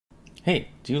Hey,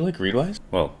 do you like Readwise?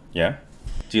 Well, yeah.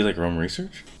 Do you like Roam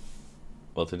Research?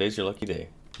 Well, today's your lucky day.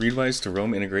 Readwise to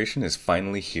Roam integration is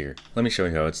finally here. Let me show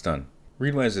you how it's done.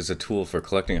 Readwise is a tool for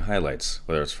collecting highlights,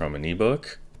 whether it's from an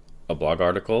ebook, a blog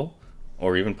article,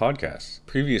 or even podcasts.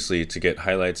 Previously, to get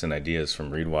highlights and ideas from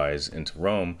Readwise into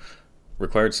Roam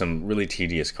required some really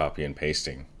tedious copy and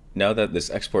pasting. Now that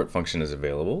this export function is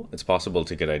available, it's possible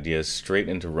to get ideas straight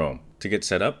into Roam. To get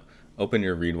set up, open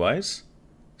your Readwise,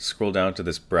 scroll down to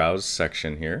this browse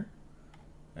section here,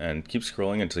 and keep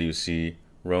scrolling until you see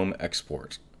Roam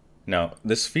Export. Now,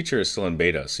 this feature is still in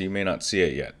beta, so you may not see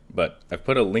it yet, but I've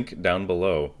put a link down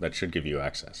below that should give you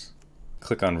access.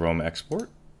 Click on Roam Export,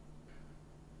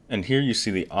 and here you see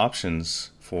the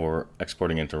options for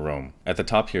exporting into Roam. At the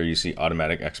top here, you see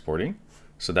automatic exporting,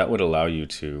 so that would allow you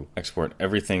to export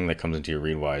everything that comes into your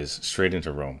Readwise straight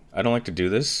into Roam. I don't like to do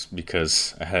this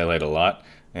because I highlight a lot,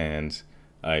 and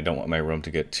I don't want my Roam to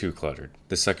get too cluttered.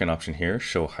 The second option here,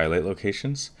 show highlight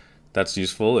locations. That's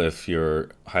useful if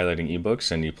you're highlighting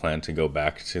ebooks and you plan to go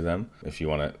back to them, if you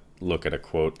want to look at a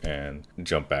quote and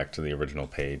jump back to the original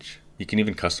page. You can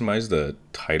even customize the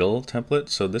title template.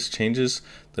 So this changes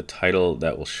the title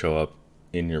that will show up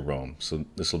in your Roam. So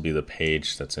this will be the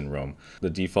page that's in Roam. The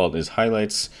default is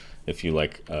highlights. If you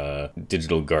like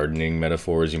digital gardening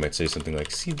metaphors, you might say something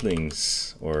like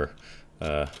seedlings, or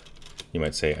you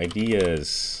might say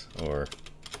ideas, or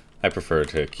I prefer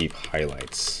to keep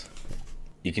highlights.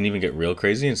 You can even get real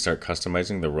crazy and start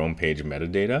customizing the Roam page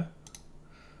metadata.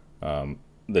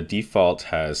 The default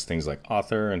has things like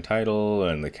author and title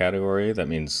and the category. That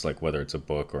means like whether it's a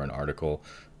book or an article.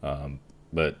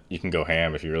 But you can go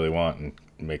ham if you really want and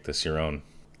make this your own.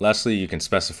 Lastly, you can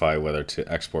specify whether to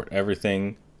export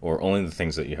everything or only the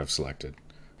things that you have selected.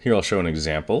 Here I'll show an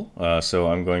example. So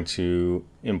I'm going to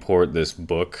import this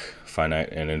book, Finite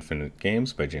and Infinite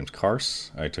Games by James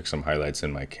Carse. I took some highlights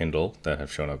in my Kindle that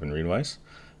have shown up in Readwise.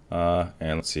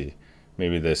 And let's see,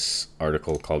 maybe this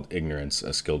article called Ignorance,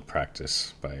 a Skilled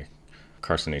Practice by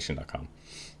carsonation.com.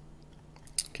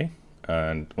 Okay,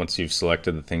 and once you've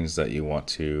selected the things that you want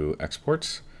to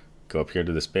export, go up here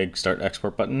to this big Start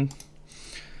Export button.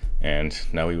 And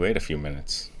now we wait a few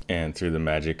minutes. And through the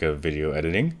magic of video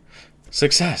editing,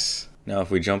 success! Now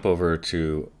if we jump over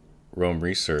to Roam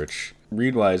Research,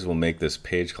 Readwise will make this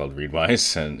page called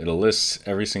Readwise, and it'll list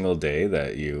every single day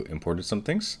that you imported some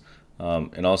things.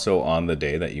 And also on the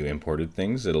day that you imported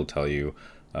things, it'll tell you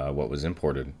what was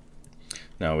imported.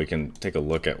 Now we can take a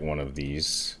look at one of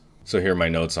these. So here are my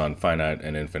notes on Finite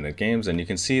and Infinite Games, and you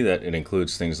can see that it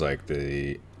includes things like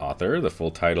the author, the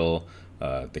full title,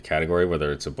 the category,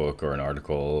 whether it's a book or an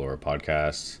article or a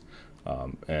podcast,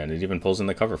 and it even pulls in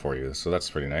the cover for you, so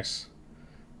that's pretty nice.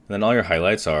 And then all your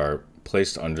highlights are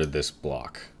placed under this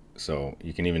block. So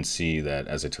you can even see that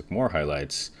as I took more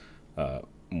highlights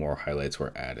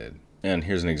were added. And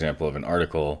here's an example of an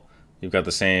article. You've got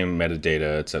the same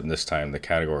metadata, except this time the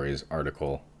category is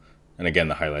article. And again,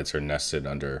 the highlights are nested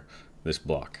under this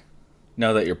block.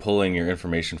 Now that you're pulling your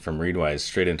information from Readwise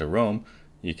straight into Roam,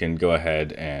 you can go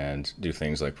ahead and do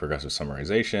things like progressive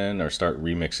summarization or start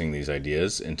remixing these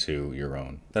ideas into your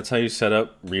own. That's how you set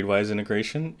up Readwise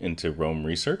integration into Roam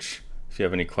Research. If you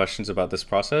have any questions about this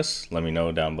process, let me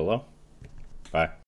know down below. Bye.